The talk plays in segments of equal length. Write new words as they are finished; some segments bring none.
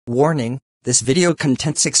Warning, this video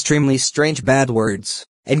contains extremely strange bad words,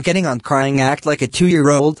 and getting on crying act like a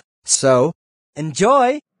 2-year-old, so,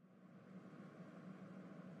 enjoy!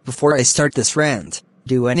 Before I start this rant,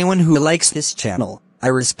 to anyone who likes this channel, I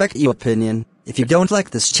respect your opinion. If you don't like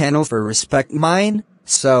this channel, for respect mine,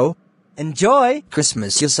 so, enjoy!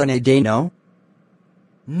 Christmas, you sunny day, no?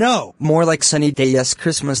 No! More like sunny day, yes,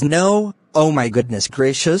 Christmas, no? Oh my goodness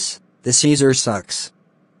gracious, this user sucks.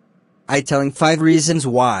 I telling 5 reasons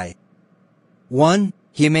why. 1.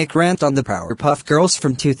 He make rant on the Powerpuff Girls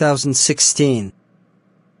from 2016.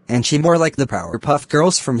 And she more like the Powerpuff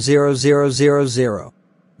Girls from 0000.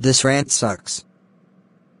 This rant sucks.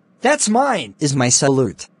 That's mine, is my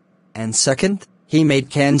salute. And second, he made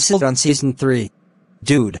cancelled on season 3.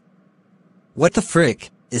 Dude. What the frick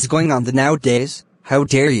is going on nowadays? How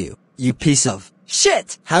dare you, you piece of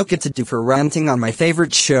shit! How could to do for ranting on my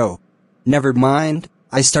favorite show? Never mind,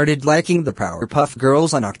 I started liking the Powerpuff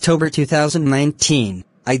Girls on October 2019.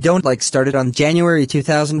 I don't like started on January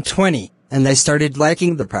 2020, and I started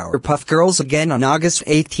liking the Powerpuff Girls again on August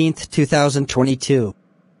 18th, 2022.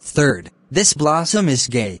 Third, this Blossom is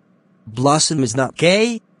gay. Blossom is not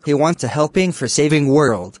gay, he wants a helping for saving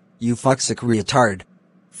world, you fucksick retard.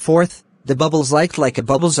 Fourth, the Bubbles like a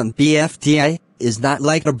Bubbles on BFDI, is not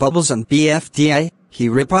like a Bubbles on BFDI, he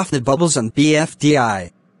rip off the Bubbles on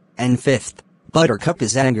BFDI. And fifth, Buttercup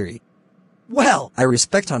is angry. Well, I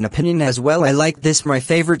respect on opinion as well, I like this my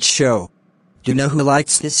favorite show. Do you know who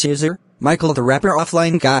likes this user? Michael the rapper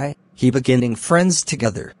offline guy, he beginning friends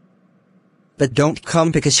together. But don't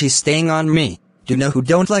come because she's staying on me. Do you know who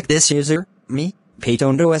don't like this user? Me?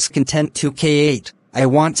 Paytondo's content 2K8. I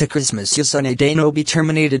want to Christmas you sunny day no be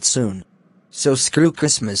terminated soon. So screw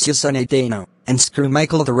Christmas you sunny day no, and screw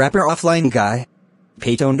Michael the rapper offline guy.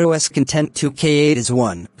 Paytondo's content 2K8 is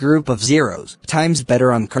one group of zeros times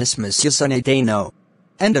better on Christmas you sunny day no.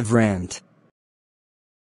 End of rant.